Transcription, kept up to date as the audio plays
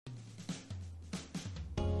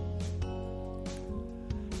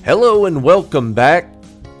Hello and welcome back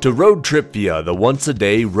to ROADTRIpVIA, the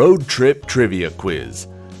once-a-day road trip trivia quiz.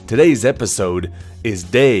 Today's episode is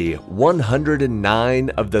day 109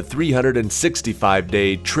 of the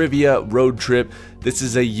 365-day trivia road trip. This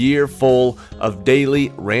is a year full of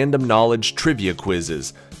daily random knowledge trivia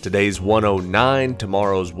quizzes. Today's 109,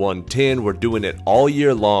 tomorrow's 110. We're doing it all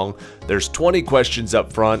year long. There's 20 questions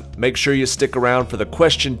up front. Make sure you stick around for the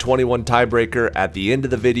question 21 tiebreaker at the end of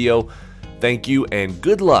the video. Thank you and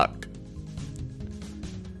good luck.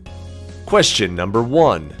 Question number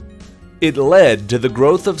 1. It led to the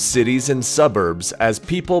growth of cities and suburbs as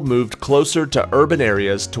people moved closer to urban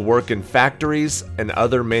areas to work in factories and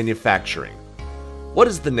other manufacturing. What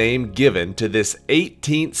is the name given to this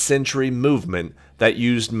 18th century movement that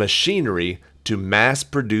used machinery to mass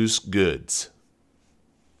produce goods?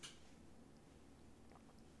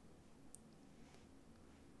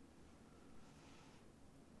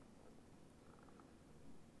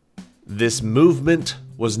 This movement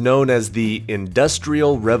was known as the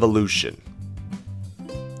Industrial Revolution.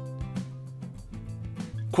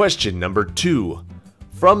 Question number 2.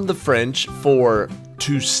 From the French for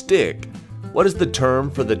to stick, what is the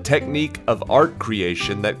term for the technique of art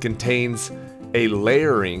creation that contains a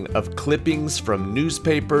layering of clippings from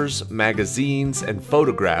newspapers, magazines, and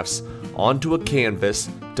photographs onto a canvas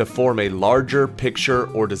to form a larger picture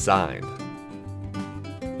or design?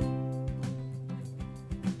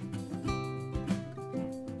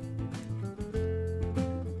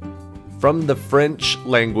 From the French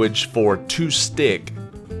language for to stick,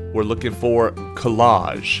 we're looking for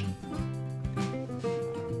collage.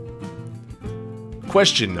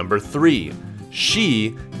 Question number 3.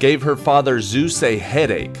 She gave her father Zeus a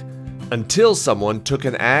headache until someone took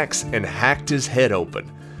an axe and hacked his head open.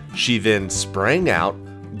 She then sprang out,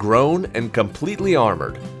 grown and completely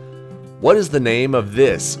armored. What is the name of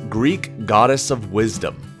this Greek goddess of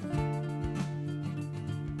wisdom?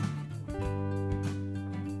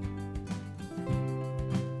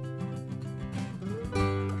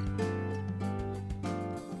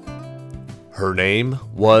 Her name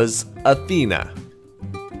was Athena.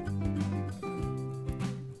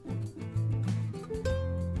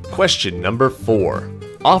 Question number 4.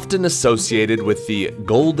 Often associated with the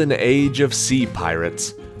golden age of sea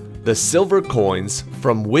pirates, the silver coins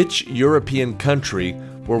from which European country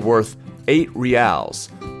were worth 8 reals,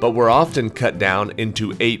 but were often cut down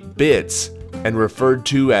into 8 bits and referred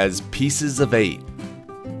to as pieces of 8?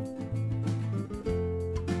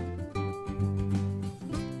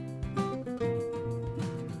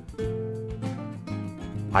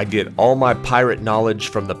 I get all my pirate knowledge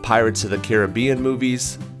from the Pirates of the Caribbean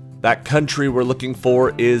movies. That country we're looking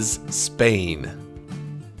for is Spain.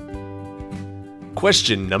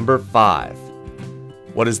 Question number 5.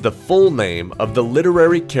 What is the full name of the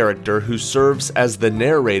literary character who serves as the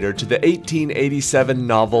narrator to the 1887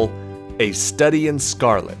 novel A Study in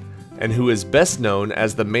Scarlet, and who is best known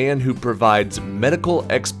as the man who provides medical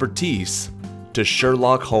expertise to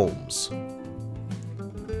Sherlock Holmes?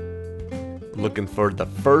 Looking for the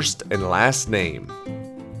first and last name.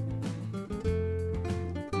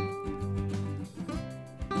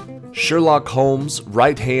 Sherlock Holmes'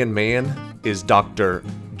 right-hand man is Dr.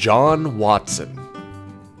 John Watson.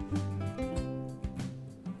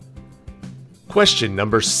 Question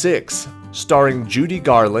number 6. Starring Judy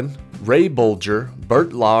Garland, Ray Bolger, Burt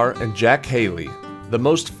Lahr, and Jack Haley, the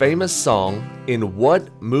most famous song in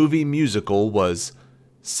what movie musical was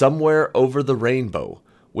Somewhere Over the Rainbow,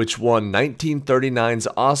 which won 1939's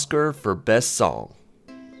Oscar for Best Song?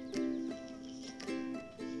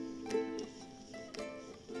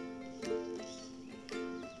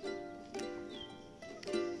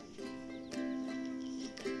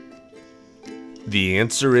 The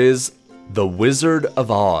answer is The Wizard of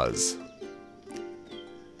Oz.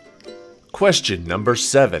 Question number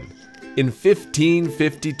 7. In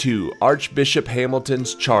 1552, Archbishop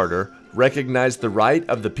Hamilton's charter recognized the right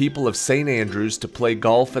of the people of St. Andrews to play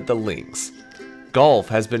golf at the links. Golf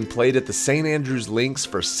has been played at the St. Andrews Links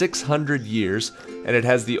for 600 years, and it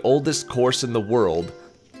has the oldest course in the world,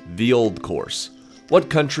 the Old Course. What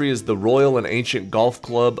country is the Royal and Ancient Golf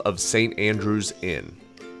Club of St. Andrews in?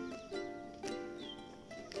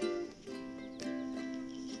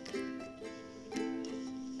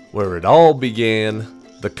 Where it all began,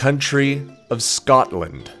 the country of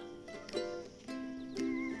Scotland.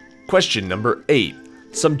 Question number 8.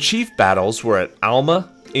 Some chief battles were at Alma,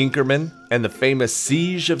 Inkerman, and the famous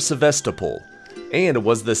Siege of Sevastopol, and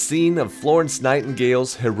was the scene of Florence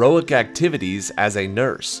Nightingale's heroic activities as a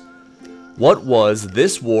nurse. What was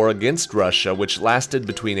this war against Russia, which lasted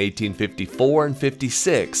between 1854 and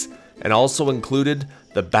 56, and also included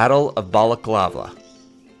the Battle of Balaclava?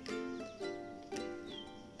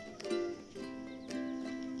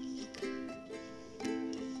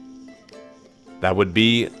 That would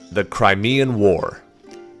be the Crimean War.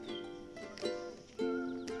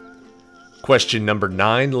 Question number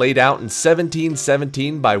 9, laid out in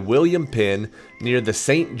 1717 by William Penn near the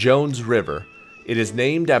St. John's River. It is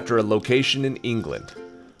named after a location in England.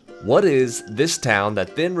 What is this town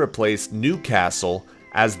that then replaced Newcastle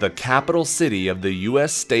as the capital city of the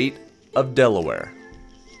U.S. state of Delaware?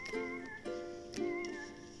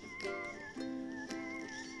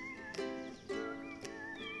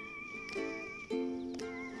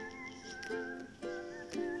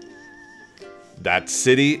 That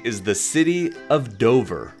city is the city of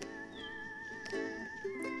Dover.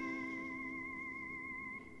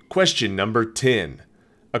 Question number 10.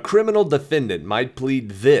 A criminal defendant might plead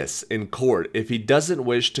this in court if he doesn't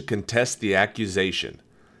wish to contest the accusation.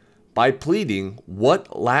 By pleading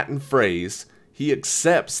what Latin phrase he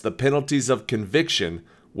accepts the penalties of conviction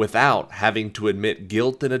without having to admit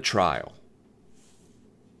guilt in a trial.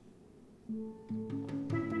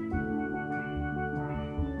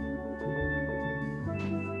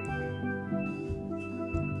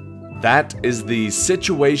 That is the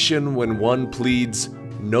situation when one pleads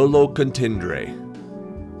nolo contendere.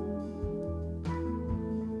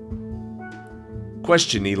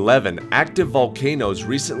 Question 11. Active volcanoes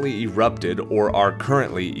recently erupted or are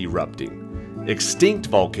currently erupting. Extinct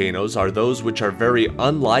volcanoes are those which are very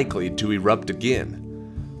unlikely to erupt again.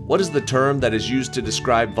 What is the term that is used to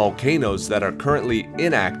describe volcanoes that are currently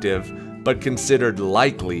inactive but considered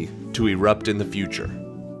likely to erupt in the future?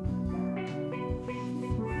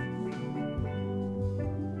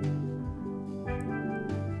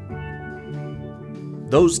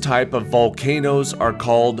 Those type of volcanoes are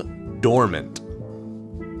called dormant.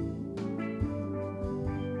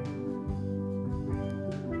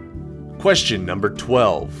 Question number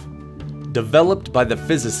 12. Developed by the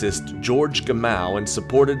physicist George Gamow and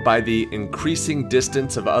supported by the increasing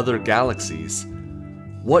distance of other galaxies,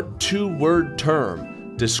 what two-word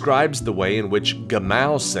term describes the way in which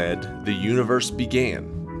Gamow said the universe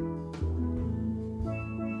began?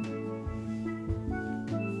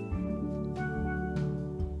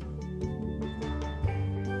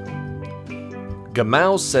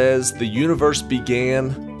 Gamow says the universe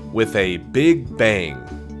began with a Big Bang.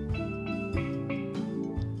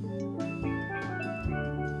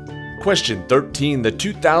 Question 13. The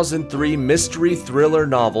 2003 mystery thriller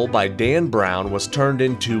novel by Dan Brown was turned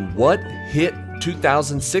into what hit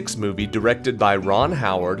 2006 movie directed by Ron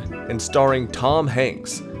Howard and starring Tom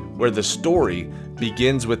Hanks, where the story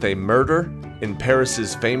begins with a murder in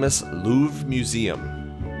Paris's famous Louvre Museum?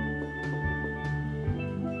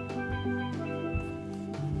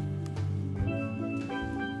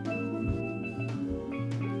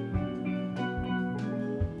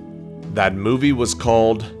 That movie was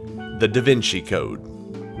called The Da Vinci Code.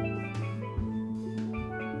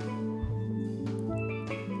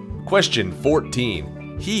 Question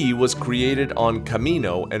 14. He was created on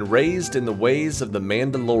Kamino and raised in the ways of the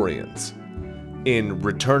Mandalorians. In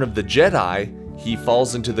Return of the Jedi, he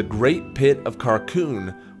falls into the Great Pit of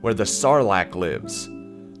Carkoon where the Sarlacc lives.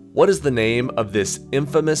 What is the name of this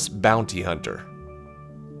infamous bounty hunter?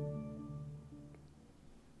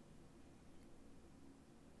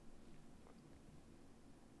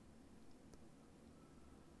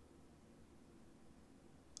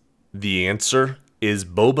 The answer is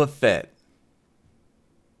Boba Fett.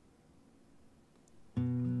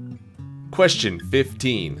 Question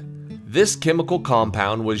 15. This chemical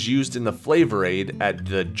compound was used in the flavor aid at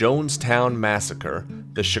the Jonestown Massacre,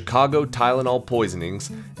 the Chicago Tylenol poisonings,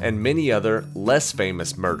 and many other less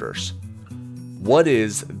famous murders. What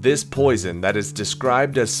is this poison that is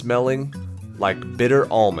described as smelling like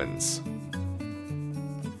bitter almonds?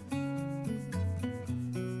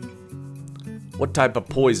 What type of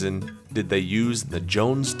poison did they use in the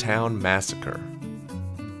Jonestown Massacre?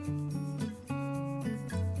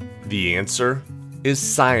 The answer is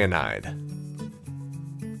cyanide.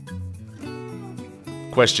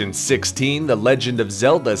 Question 16. The Legend of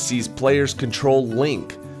Zelda sees players control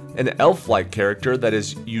Link, an elf-like character that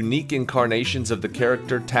is unique incarnations of the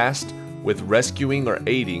character tasked with rescuing or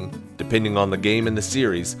aiding, depending on the game in the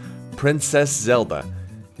series, Princess Zelda,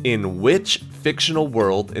 in which fictional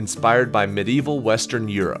world inspired by medieval Western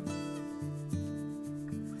Europe?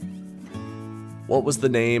 What was the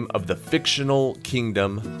name of the fictional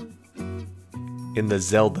kingdom in the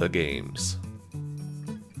Zelda games?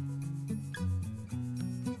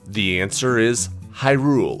 The answer is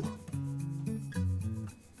Hyrule.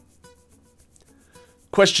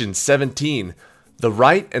 Question 17. The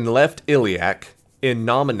right and left iliac,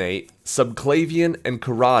 innominate, subclavian, and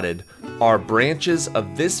carotid are branches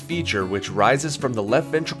of this feature which rises from the left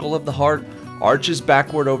ventricle of the heart arches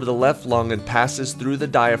backward over the left lung and passes through the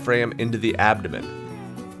diaphragm into the abdomen.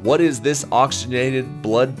 What is this oxygenated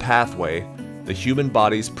blood pathway, the human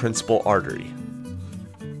body's principal artery?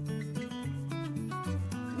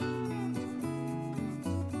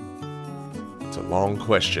 It's a long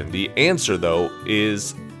question. The answer, though,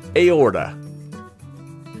 is aorta.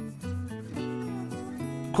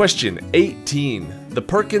 Question 18. The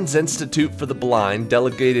Perkins Institute for the Blind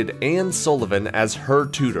delegated Anne Sullivan as her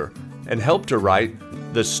tutor and helped her write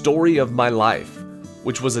The Story of My Life,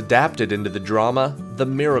 which was adapted into the drama The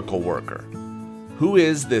Miracle Worker. Who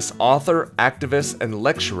is this author, activist, and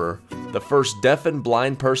lecturer, the first deaf and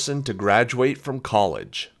blind person to graduate from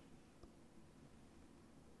college?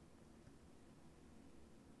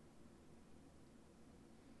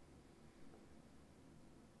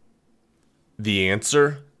 The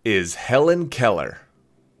answer is Helen Keller.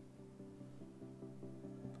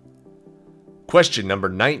 Question number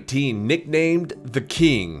 19. Nicknamed the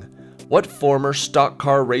King, what former stock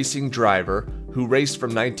car racing driver who raced from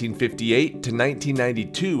 1958 to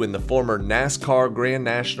 1992 in the former NASCAR Grand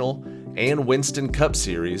National and Winston Cup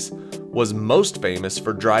Series was most famous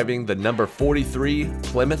for driving the number 43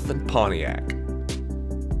 Plymouth and Pontiac?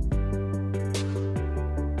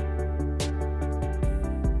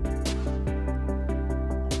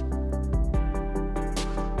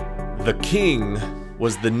 The King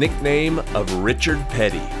was the nickname of Richard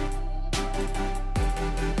Petty.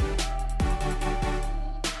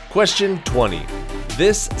 Question 20.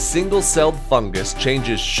 This single-celled fungus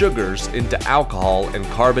changes sugars into alcohol and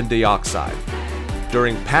carbon dioxide.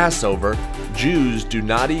 During Passover, Jews do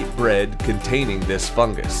not eat bread containing this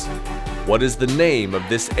fungus. What is the name of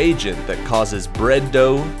this agent that causes bread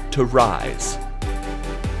dough to rise?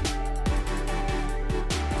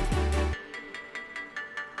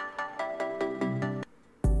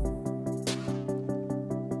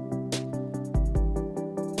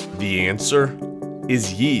 The answer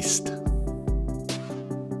is yeast.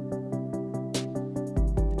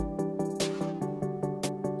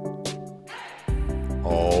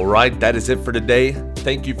 Alright, that is it for today.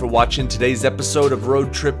 Thank you for watching today's episode of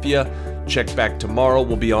Road TRIpVIA. Check back tomorrow.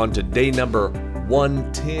 We'll be on to day number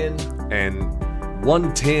 110. And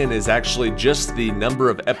 110 is actually just the number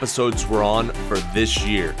of episodes we're on for this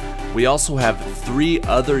year. We also have 3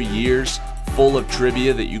 other years full of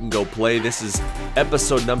trivia that you can go play. This is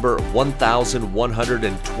episode number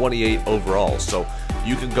 1128 overall, so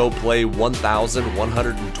you can go play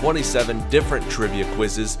 1127 different trivia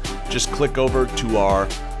quizzes. Just click over to our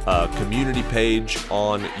community page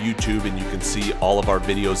on YouTube and you can see all of our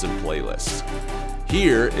videos and playlists.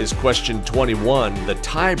 Here is question 21, the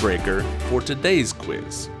tiebreaker for today's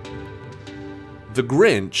quiz. The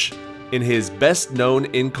Grinch, in his best-known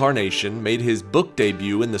incarnation, made his book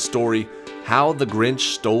debut in the story How the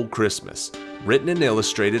Grinch Stole Christmas, written and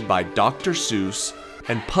illustrated by Dr. Seuss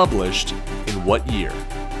and published in what year?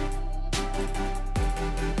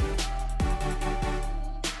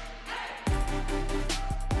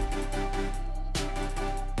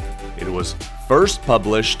 It was first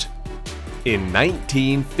published in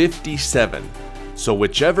 1957. So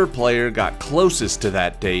whichever player got closest to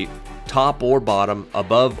that date, top or bottom,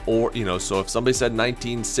 above or, so if somebody said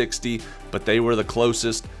 1960, but they were the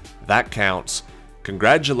closest, that counts.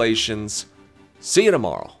 Congratulations. See you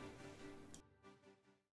tomorrow.